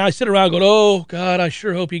not saying I sit around going, oh, God, I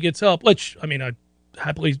sure hope he gets help. I'd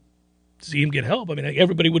happily see him get help. I mean,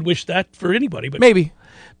 everybody would wish that for anybody. But maybe.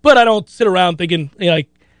 But I don't sit around thinking,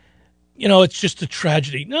 it's just a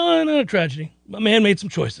tragedy. No, not a tragedy. My man made some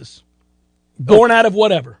choices. Born out of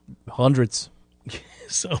whatever. Hundreds.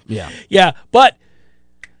 So, yeah, but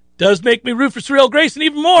does make me root for Surreal Grayson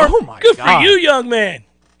even more. Oh, my Good God. for you, young man.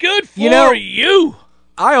 Good for you.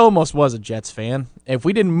 I almost was a Jets fan. If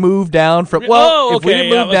we didn't move down from, if we didn't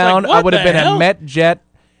move down, I would have been a Met Jet.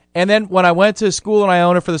 And then when I went to school in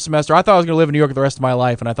Iona for the semester, I thought I was going to live in New York the rest of my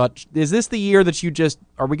life. And I thought, is this the year that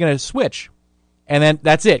are we going to switch? And then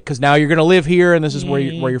that's it, because now you're going to live here, and this is where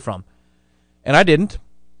you're from. And I didn't.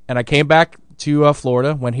 And I came back to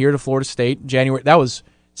Florida, went here to Florida State, January. That was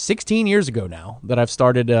 16 years ago now that I've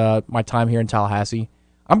started my time here in Tallahassee.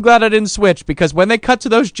 I'm glad I didn't switch, because when they cut to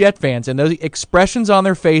those Jet fans and those expressions on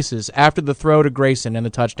their faces after the throw to Grayson and the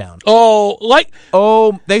touchdown.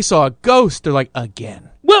 They saw a ghost. They're like, again.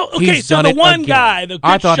 Well, okay, so the one guy, the good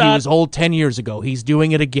I thought shot, he was old 10 years ago. He's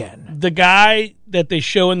doing it again. The guy that they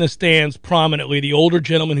show in the stands prominently, the older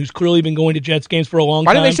gentleman who's clearly been going to Jets games for a long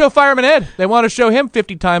time. Why didn't they show Fireman Ed? They want to show him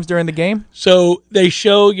 50 times during the game. So they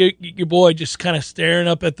show your boy just kind of staring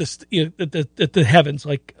up at the heavens,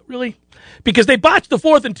 like, really? Because they botched the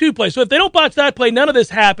 4th and 2 play. So if they don't botch that play, none of this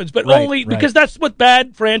happens. But because that's what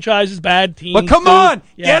bad franchises, bad teams But come on,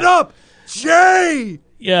 get up. J.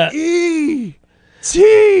 Yeah. E.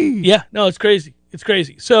 T. Yeah, no, it's crazy. It's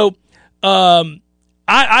crazy. So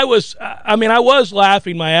I was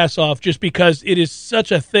laughing my ass off, just because it is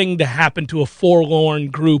such a thing to happen to a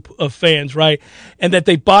forlorn group of fans, right? And that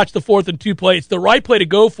they botched the 4th and 2 play. It's the right play to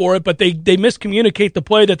go for it, but they miscommunicate the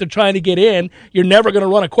play that they're trying to get in. You're never going to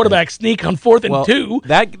run a quarterback sneak on 4th and 2.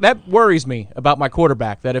 That worries me about my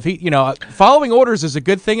quarterback, that if he, following orders is a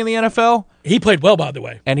good thing in the NFL. He played well, by the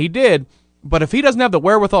way. And he did. But if he doesn't have the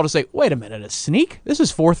wherewithal to say, wait a minute, a sneak? This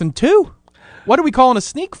is 4th and 2. What are we calling a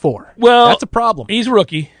sneak for? Well, that's a problem. He's a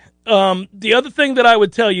rookie. The other thing that I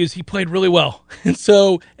would tell you is he played really well. And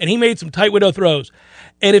he made some tight window throws.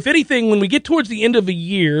 And if anything, when we get towards the end of a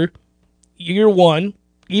year, year one,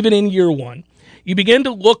 even in year one, you begin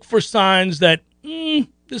to look for signs that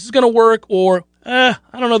this is going to work, or I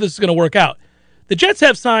don't know if this is going to work out. The Jets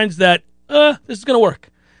have signs that this is going to work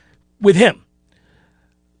with him.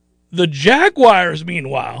 The Jaguars,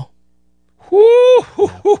 meanwhile,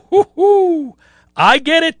 I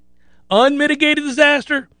get it. Unmitigated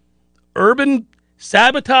disaster. Urban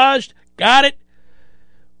sabotaged. Got it.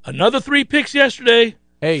 Another 3 picks yesterday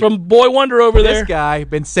from Boy Wonder over there. This guy,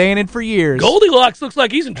 been saying it for years. Goldilocks looks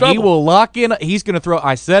like he's in trouble. He will lock in. He's going to throw.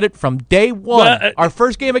 I said it from day one. Our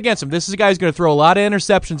first game against him. This is a guy who's going to throw a lot of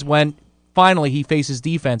interceptions when finally he faces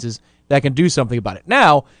defenses that can do something about it.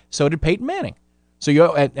 Now, so did Peyton Manning.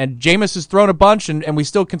 So and Jameis has thrown a bunch, and we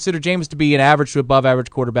still consider Jameis to be an average to above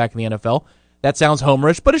average quarterback in the NFL. That sounds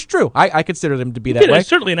homerish, but it's true. I consider them to be that way.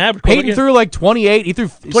 Certainly an average. Peyton threw like 28. He threw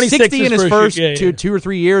 60 in his first two or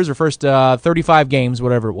 3 years, or first 35 games,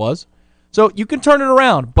 whatever it was. So you can turn it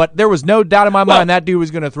around, but there was no doubt in my mind that dude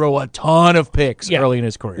was going to throw a ton of picks early in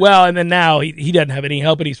his career. Well, and then now he doesn't have any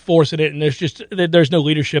help, and he's forcing it, and there's no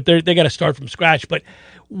leadership. They got to start from scratch. But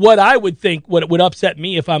what I would think, what would upset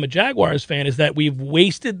me if I'm a Jaguars fan, is that we've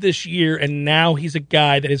wasted this year, and now he's a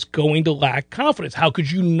guy that is going to lack confidence. How could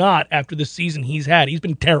you not after the season he's had? He's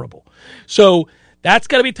been terrible. So that's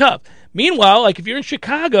got to be tough. Meanwhile, like if you're in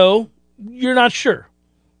Chicago, you're not sure.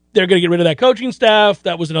 They're going to get rid of that coaching staff.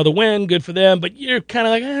 That was another win. Good for them. But you're kind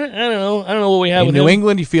of like, I don't know. I don't know what we have with New him.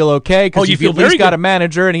 England, you feel okay because you feel he's got a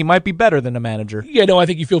manager, and he might be better than a manager. Yeah, no, I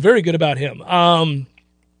think you feel very good about him.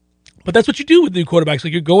 But that's what you do with new quarterbacks.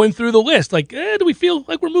 Like you're going through the list. Like, do we feel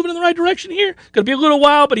like we're moving in the right direction here? It's going to be a little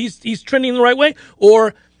while, but he's trending the right way.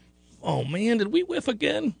 Or, oh, man, did we whiff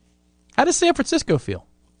again? How does San Francisco feel?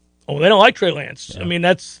 Oh, they don't like Trey Lance. Yeah. I mean,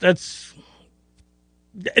 that's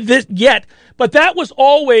this yet, but that was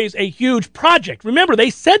always a huge project. Remember, they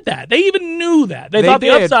said that. They even knew that. They thought the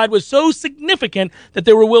upside was so significant that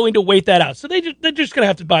they were willing to wait that out. So they're just going to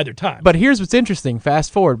have to buy their time. But here's what's interesting.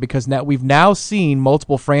 Fast forward, because we've now seen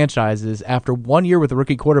multiple franchises after 1 year with a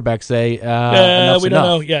rookie quarterback say, enough's we don't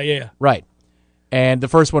enough. know. Yeah. Right. And the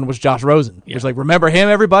first one was Josh Rosen. Yeah. It was like, remember him,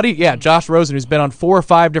 everybody? Yeah, Josh Rosen, who's been on 4 or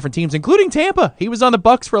 5 different teams, including Tampa. He was on the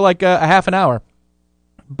Bucs for like a half an hour.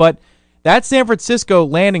 But that San Francisco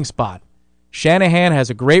landing spot, Shanahan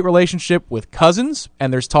has a great relationship with Cousins,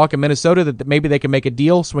 and there's talk in Minnesota that maybe they can make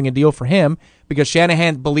swing a deal for him, because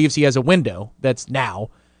Shanahan believes he has a window that's now.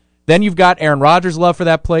 Then you've got Aaron Rodgers' love for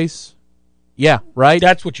that place. Yeah, right?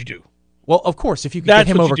 That's what you do. Well, of course, if you could get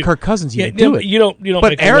him over Kirk Cousins, you do it. You don't.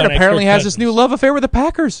 But Aaron apparently has this new love affair with the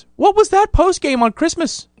Packers. What was that post game on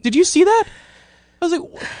Christmas? Did you see that? I was like,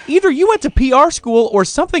 either you went to PR school or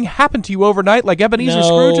something happened to you overnight, like Ebenezer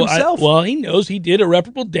Scrooge himself. Well, he knows he did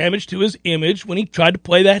irreparable damage to his image when he tried to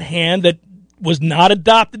play that hand that was not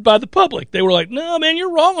adopted by the public. They were like, no, man,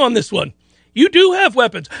 you're wrong on this one. You do have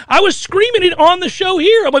weapons. I was screaming it on the show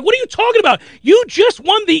here. I'm like, what are you talking about? You just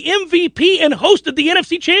won the MVP and hosted the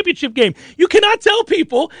NFC Championship game. You cannot tell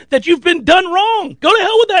people that you've been done wrong. Go to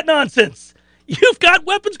hell with that nonsense. You've got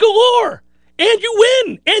weapons galore, and you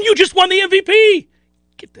win, and you just won the MVP.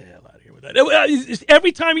 Get the hell out of here with that.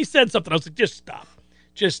 Every time he said something, I was like, just stop.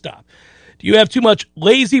 Just stop. Do you have too much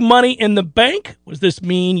lazy money in the bank? What does this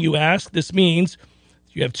mean, you ask? This means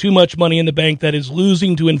you have too much money in the bank that is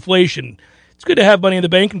losing to inflation. It's good to have money in the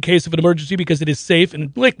bank in case of an emergency because it is safe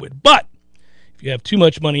and liquid. But if you have too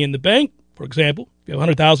much money in the bank, for example, if you have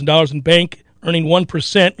 $100,000 in bank earning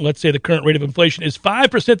 1%, let's say the current rate of inflation is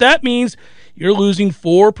 5%, that means you're losing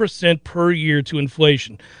 4% per year to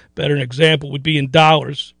inflation. Better an example would be in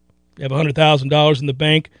dollars. You have $100,000 in the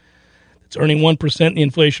bank. It's earning 1%, and the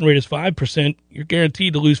inflation rate is 5%. You're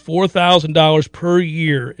guaranteed to lose $4,000 per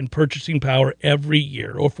year in purchasing power every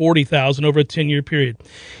year, or $40,000 over a 10-year period.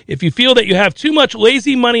 If you feel that you have too much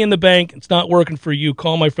lazy money in the bank, it's not working for you,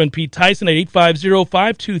 call my friend Pete Tyson at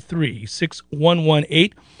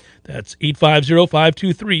 850-523-6118. That's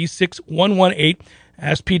 850-523-6118.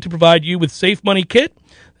 Ask Pete to provide you with Safe Money Kit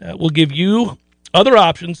that will give you other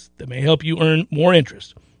options that may help you earn more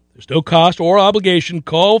interest. There's no cost or obligation.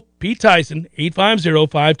 Call Pete Tyson,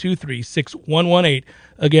 850-523-6118.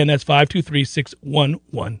 Again, that's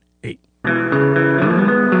 523-6118.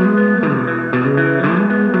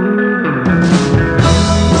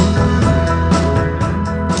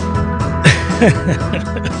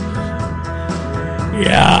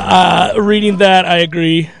 Yeah, reading that, I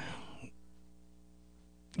agree.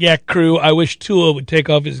 Yeah, crew, I wish Tua would take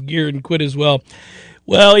off his gear and quit as well.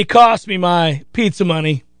 Well, he cost me my pizza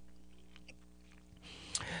money.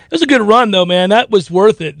 It was a good run, though, man. That was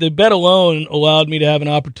worth it. The bet alone allowed me to have an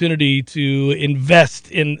opportunity to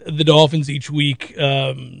invest in the Dolphins each week.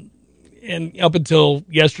 And up until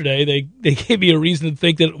yesterday, they gave me a reason to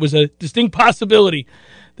think that it was a distinct possibility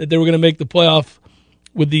that they were going to make the playoff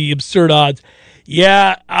with the absurd odds.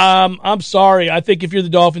 Yeah, I'm sorry. I think if you're the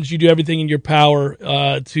Dolphins, you do everything in your power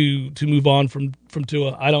to move on from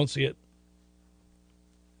Tua. I don't see it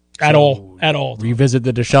at all. Revisit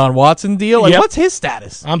the Deshaun Watson deal? Like, Yep. what's his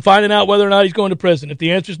status? I'm finding out whether or not he's going to prison. If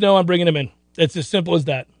the answer is no, I'm bringing him in. It's as simple as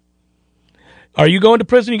that. Are you going to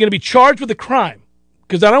prison? You're going to be charged with a crime.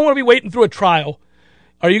 Because I don't want to be waiting through a trial.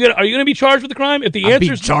 Are you going to be charged with a crime? If the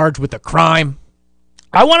answer is charged with a crime.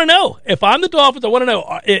 I want to know. If I'm the Dolphins, I want to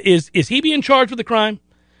know, is he being charged with a crime?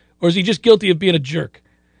 Or is he just guilty of being a jerk?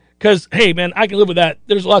 Because, hey, man, I can live with that.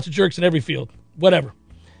 There's lots of jerks in every field. Whatever.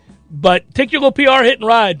 But take your little PR hit and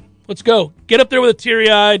ride. Let's go. Get up there with a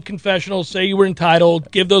teary-eyed confessional, say you were entitled,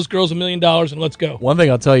 give those girls $1 million, and let's go. One thing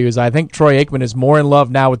I'll tell you is I think Troy Aikman is more in love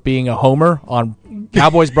now with being a homer on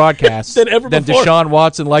Cowboys broadcasts than ever before. Deshaun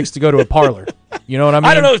Watson likes to go to a parlor. You know what I mean?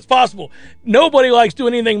 I don't know. It's possible. Nobody likes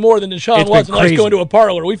doing anything more than Deshaun Watson likes going to a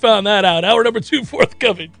parlor. We found that out. Hour number 2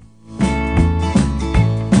 forthcoming.